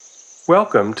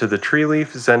Welcome to the Treeleaf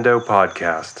Zendo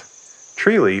podcast.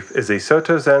 Treeleaf is a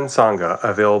Soto Zen Sangha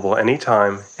available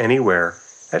anytime, anywhere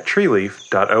at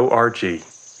treeleaf.org.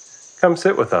 Come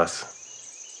sit with us.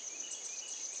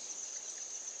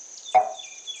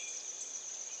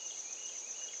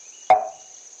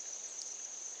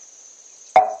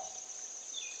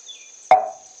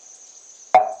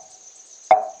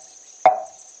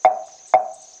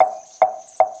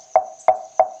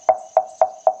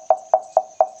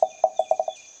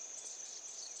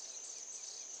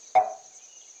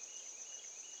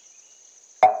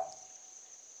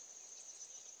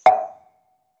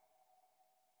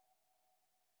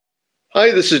 Hi,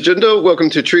 this is Jindo.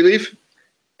 Welcome to Treeleaf.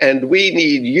 And we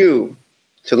need you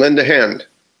to lend a hand,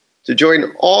 to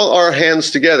join all our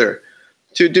hands together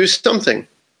to do something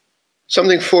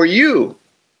for you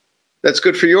that's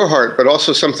good for your heart, but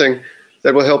also something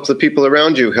that will help the people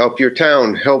around you, help your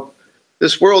town, help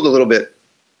this world a little bit.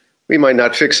 We might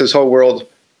not fix this whole world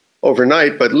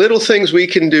overnight, but little things we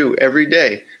can do every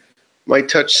day might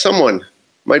touch someone,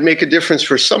 might make a difference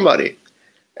for somebody.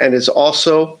 And it's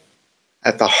also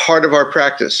at the heart of our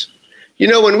practice. You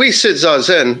know, when we sit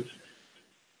Zazen,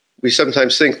 we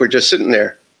sometimes think we're just sitting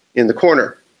there in the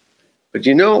corner. But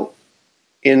you know,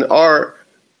 in our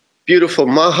beautiful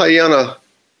Mahayana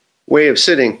way of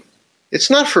sitting, it's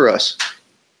not for us.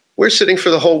 We're sitting for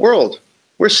the whole world.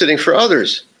 We're sitting for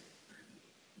others.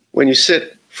 When you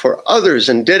sit for others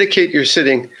and dedicate your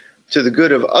sitting to the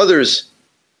good of others,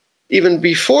 even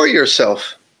before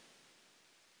yourself,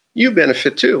 you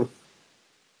benefit too.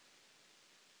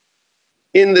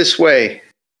 In this way,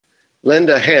 lend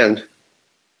a hand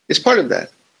is part of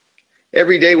that.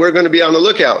 Every day we're going to be on the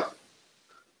lookout,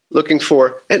 looking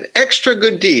for an extra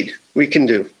good deed we can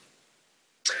do.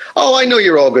 Oh, I know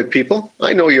you're all good people.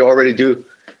 I know you already do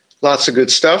lots of good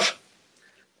stuff.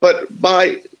 But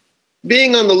by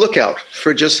being on the lookout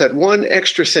for just that one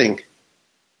extra thing,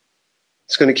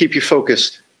 it's going to keep you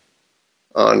focused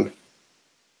on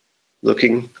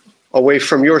looking away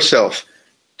from yourself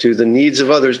to the needs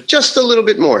of others just a little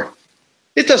bit more.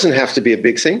 It doesn't have to be a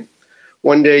big thing.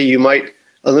 One day you might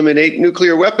eliminate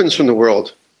nuclear weapons from the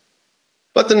world,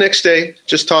 but the next day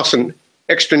just toss an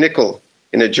extra nickel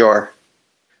in a jar.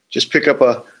 Just pick up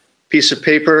a piece of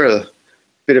paper, a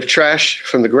bit of trash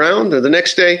from the ground, and the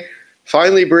next day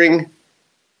finally bring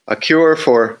a cure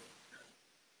for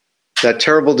that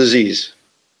terrible disease.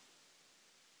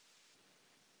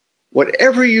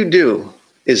 Whatever you do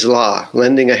is La,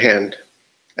 lending a hand.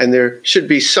 And there should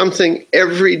be something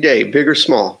every day, big or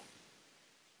small.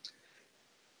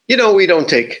 You know, we don't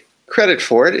take credit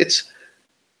for it. It's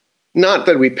not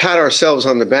that we pat ourselves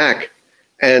on the back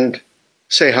and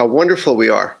say how wonderful we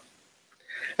are.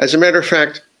 As a matter of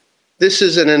fact, this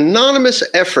is an anonymous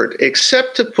effort,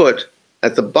 except to put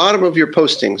at the bottom of your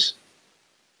postings,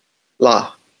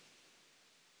 La.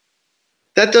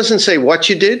 That doesn't say what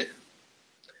you did.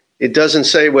 It doesn't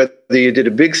say whether you did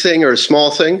a big thing or a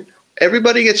small thing.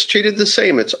 Everybody gets treated the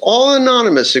same. It's all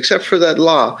anonymous except for that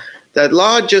La. That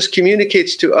La just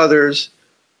communicates to others,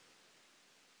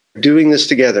 doing this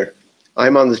together.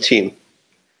 I'm on the team.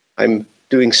 I'm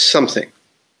doing something.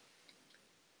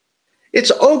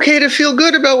 It's okay to feel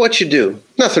good about what you do.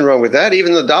 Nothing wrong with that.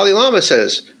 Even the Dalai Lama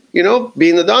says, you know,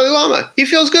 being the Dalai Lama, he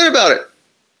feels good about it.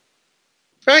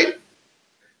 Right?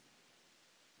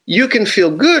 You can feel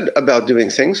good about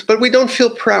doing things, but we don't feel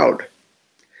proud.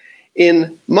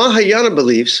 In Mahayana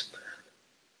beliefs,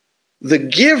 the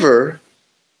giver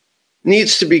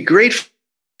needs to be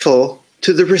grateful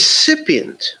to the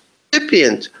recipient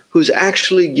who's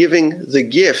actually giving the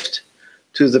gift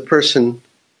to the person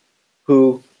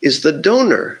who is the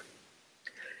donor.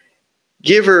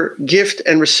 Giver, gift,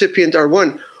 and recipient are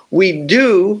one. We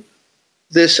do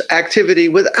this activity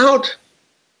without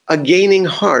a gaining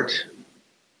heart.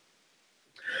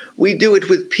 We do it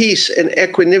with peace and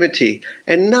equanimity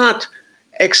and not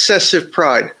excessive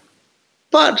pride.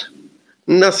 But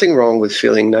nothing wrong with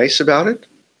feeling nice about it.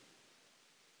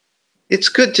 It's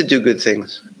good to do good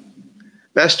things.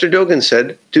 Master Dogen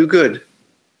said, do good.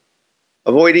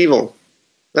 Avoid evil.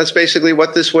 That's basically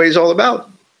what this way is all about.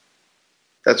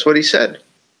 That's what he said.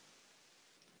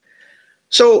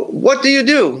 So what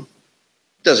do?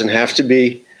 It doesn't have to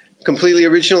be completely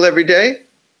original every day.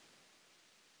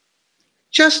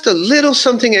 Just a little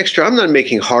something extra. I'm not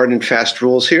making hard and fast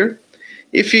rules here.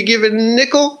 If you give a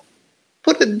nickel,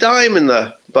 put a dime in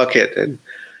the bucket and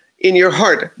in your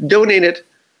heart, donate it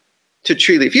to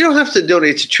Treeleaf. You don't have to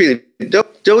donate to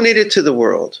Treeleaf. Donate it to the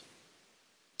world.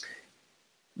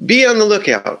 Be on the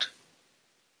lookout.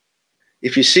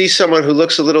 If you see someone who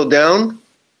looks a little down,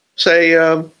 say,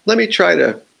 let me try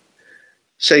to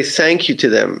say thank you to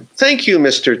them. Thank you,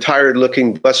 Mr.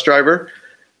 Tired-looking bus driver.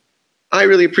 I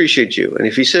really appreciate you. And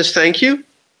if he says thank you,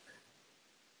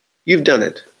 you've done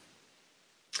it.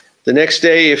 The next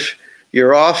day, if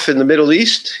you're off in the Middle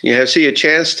East, you see a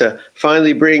chance to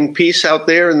finally bring peace out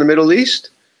there in the Middle East,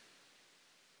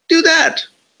 do that.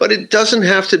 But it doesn't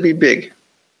have to be big.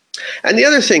 And the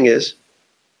other thing is,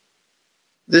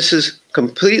 this is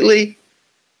completely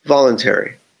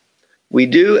voluntary. We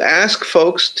do ask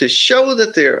folks to show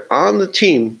that they're on the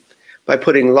team by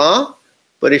putting law,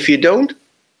 but if you don't,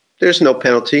 there's no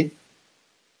penalty.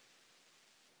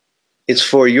 It's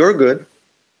for your good,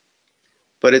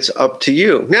 but it's up to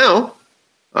you. Now,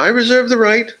 I reserve the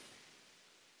right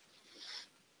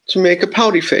to make a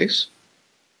pouty face.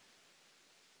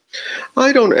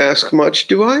 I don't ask much,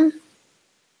 do I?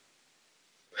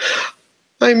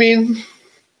 I mean,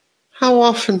 how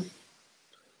often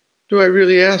do I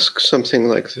really ask something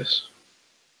like this?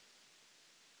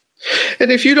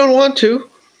 And if you don't want to,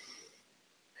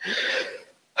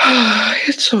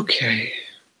 it's okay.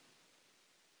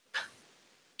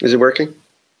 Is it working?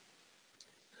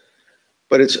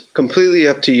 But it's completely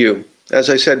up to you. As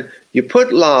I said, you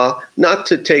put law not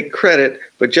to take credit,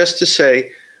 but just to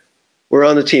say we're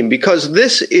on the team, because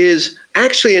this is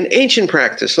actually an ancient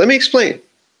practice. Let me explain.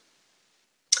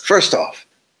 First off,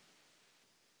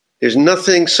 there's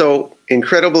nothing so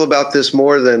incredible about this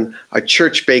more than a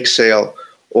church bake sale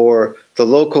or the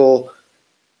local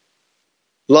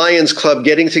Lions Club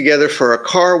getting together for a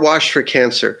car wash for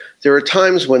cancer. There are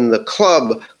times when the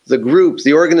club, the group,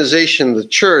 the organization, the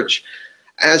church,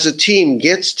 as a team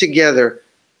gets together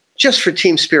just for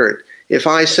team spirit. If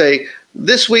I say,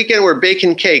 this weekend we're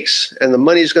baking cakes and the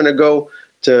money's going to go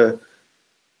to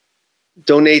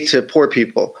donate to poor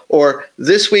people, or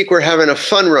this week we're having a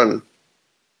fun run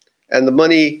and the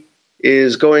money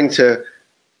is going to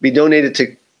be donated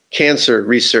to cancer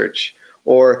research,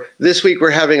 or this week we're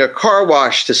having a car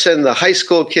wash to send the high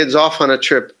school kids off on a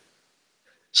trip.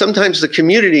 Sometimes the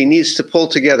community needs to pull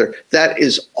together. That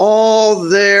is all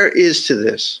there is to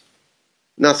this.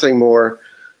 Nothing more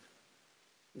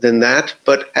than that.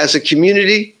 But as a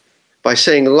community, by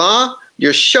saying law,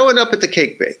 you're showing up at the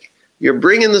cake bake. You're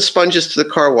bringing the sponges to the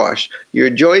car wash. You're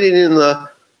joining in the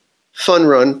fun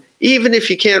run. Even if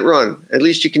you can't run, at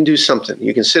least you can do something.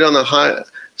 You can sit on the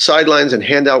sidelines and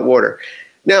hand out water.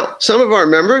 Now, some of our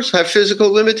members have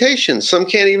physical limitations. Some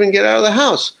can't even get out of the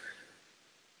house.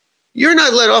 You're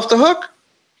not let off the hook.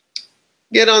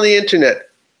 Get on the internet.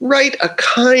 Write a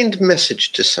kind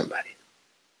message to somebody.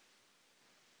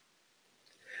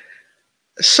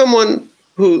 Someone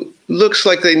who looks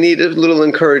like they need a little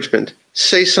encouragement.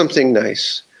 Say something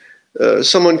nice.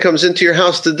 Someone comes into your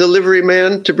house, the delivery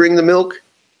man to bring the milk.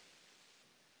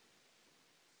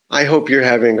 I hope you're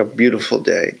having a beautiful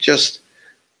day.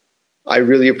 I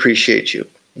really appreciate you.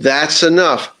 That's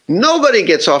enough. Nobody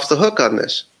gets off the hook on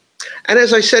this. And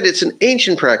as I said, it's an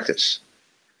ancient practice.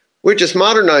 We're just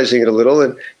modernizing it a little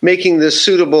and making this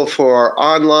suitable for our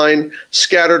online,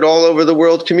 scattered all over the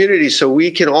world community so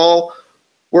we can all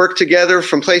work together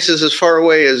from places as far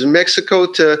away as Mexico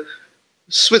to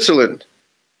Switzerland,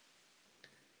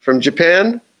 from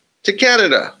Japan to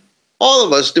Canada, all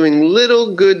of us doing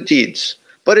little good deeds.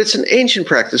 But it's an ancient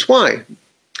practice. Why?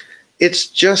 It's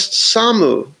just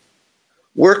samu,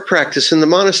 work practice in the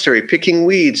monastery, picking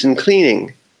weeds and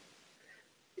cleaning.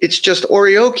 It's just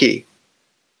oryoki,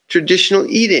 traditional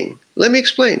eating. Let me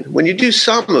explain. When you do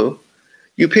samu,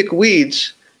 you pick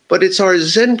weeds, but it's our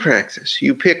Zen practice.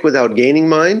 You pick without gaining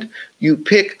mind. You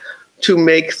pick to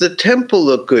make the temple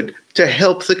look good, to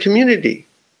help the community.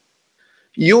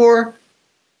 You're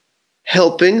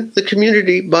helping the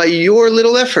community by your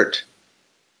little effort.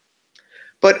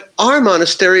 But our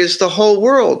monastery is the whole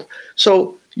world.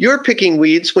 So you're picking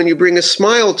weeds when you bring a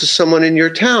smile to someone in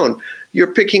your town.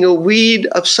 You're picking a weed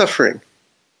of suffering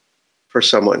for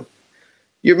someone.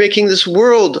 You're making this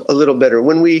world a little better.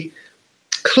 When we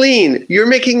clean, you're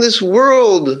making this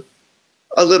world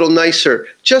a little nicer.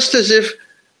 Just as if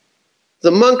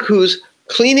the monk who's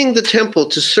cleaning the temple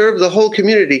to serve the whole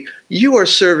community, you are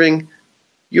serving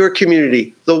your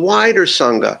community, the wider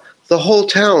Sangha, the whole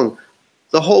town,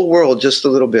 the whole world just a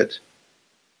little bit.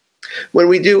 When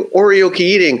we do oryoki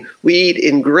eating, we eat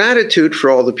in gratitude for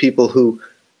all the people who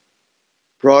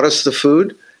brought us the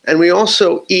food, and we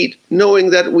also eat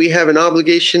knowing that we have an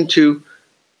obligation to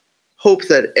hope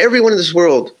that everyone in this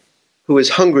world who is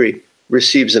hungry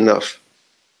receives enough.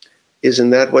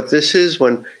 Isn't that what this is?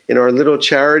 When in our little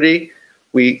charity,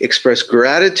 we express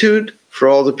gratitude for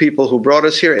all the people who brought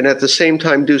us here, and at the same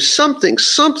time do something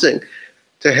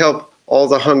to help all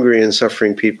the hungry and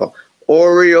suffering people.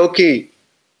 Oryoki.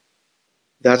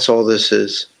 That's all this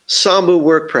is. Sambu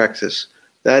work practice.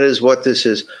 That is what this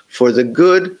is. For the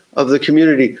good of the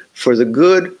community, for the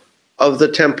good of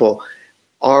the temple.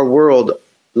 Our world,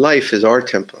 life is our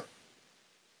temple,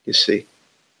 you see.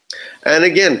 And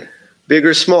again, big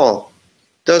or small,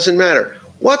 doesn't matter.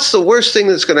 What's the worst thing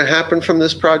that's going to happen from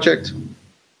this project?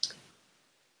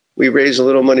 We raise a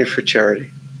little money for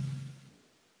charity.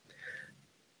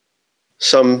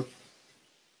 Some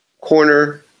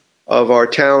corner of our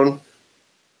town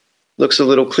looks a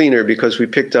little cleaner because we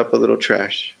picked up a little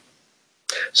trash.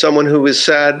 Someone who is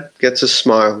sad gets a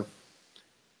smile.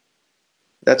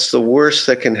 That's the worst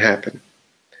that can happen.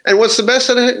 And what's the best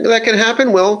that can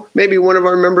happen? Well, maybe one of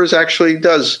our members actually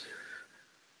does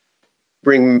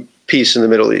bring peace in the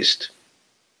Middle East.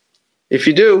 If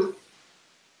you do,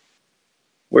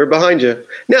 we're behind you.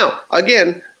 Now,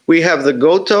 again, we have the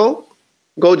Gojo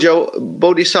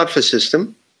Bodhisattva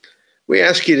system. We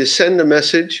ask you to send a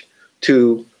message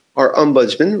to our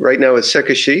ombudsman. Right now it's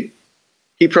Sekishi.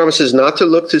 He promises not to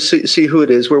look to see who it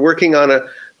is. We're working on a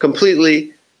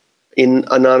completely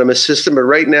anonymous system, but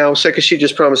right now Sekishi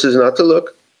just promises not to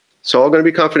look. It's all going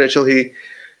to be confidential. He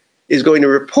is going to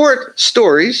report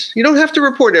stories. You don't have to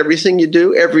report everything you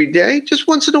do every day. Just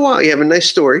once in a while you have a nice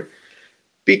story,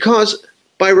 because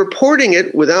by reporting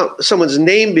it without someone's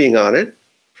name being on it,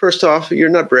 first off, you're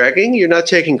not bragging, you're not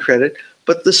taking credit,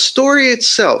 but the story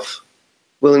itself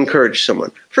will encourage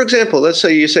someone. For example, let's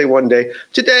say you say one day,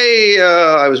 today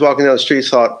I was walking down the street,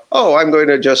 thought, oh, I'm going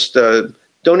to just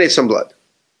donate some blood.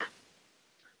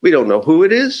 We don't know who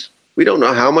it is. We don't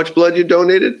know how much blood you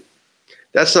donated.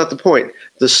 That's not the point.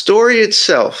 The story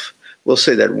itself will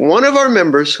say that one of our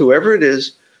members, whoever it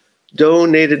is,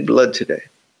 donated blood today.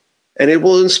 And it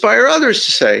will inspire others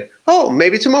to say, oh,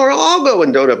 maybe tomorrow I'll go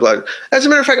and donate blood. As a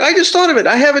matter of fact, I just thought of it.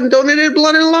 I haven't donated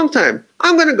blood in a long time.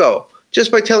 I'm going to go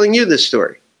just by telling you this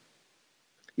story.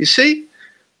 You see,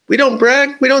 we don't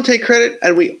brag, we don't take credit,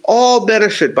 and we all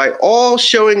benefit by all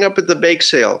showing up at the bake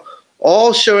sale,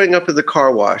 all showing up at the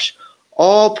car wash,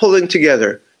 all pulling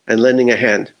together and lending a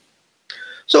hand.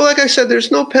 So like I said,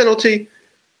 there's no penalty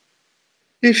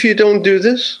if you don't do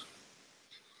this.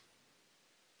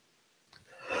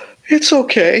 It's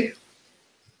okay.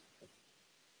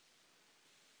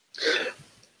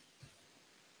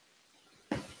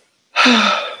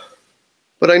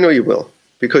 But I know you will,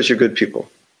 because you're good people.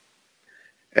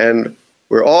 And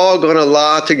we're all going to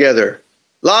la together.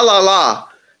 La, la, la.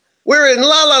 We're in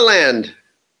La La Land.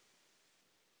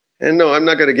 And no, I'm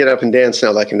not going to get up and dance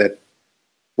now like in that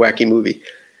wacky movie.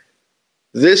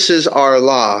 This is our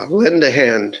la. Lend a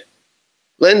hand.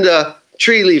 Lend a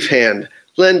tree leaf hand.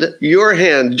 Lend your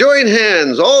hand. Join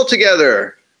hands all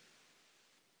together.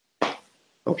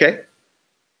 Okay?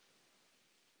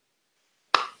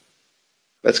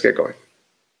 Let's get going.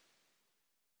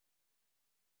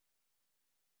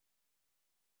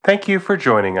 Thank you for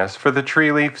joining us for the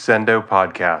Tree Leaf Zendo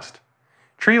podcast.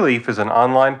 Tree Leaf is an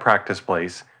online practice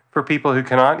place for people who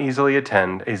cannot easily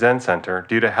attend a Zen center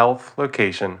due to health,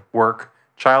 location, work,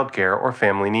 childcare, or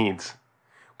family needs.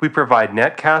 We provide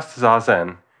netcast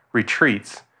zazen,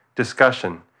 retreats,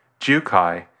 discussion,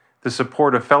 jukai, the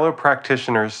support of fellow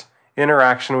practitioners,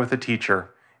 interaction with a teacher,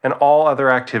 and all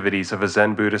other activities of a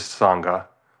Zen Buddhist Sangha,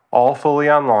 all fully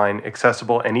online,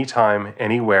 accessible anytime,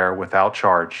 anywhere, without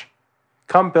charge.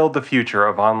 Come build the future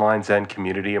of online Zen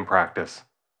community and practice.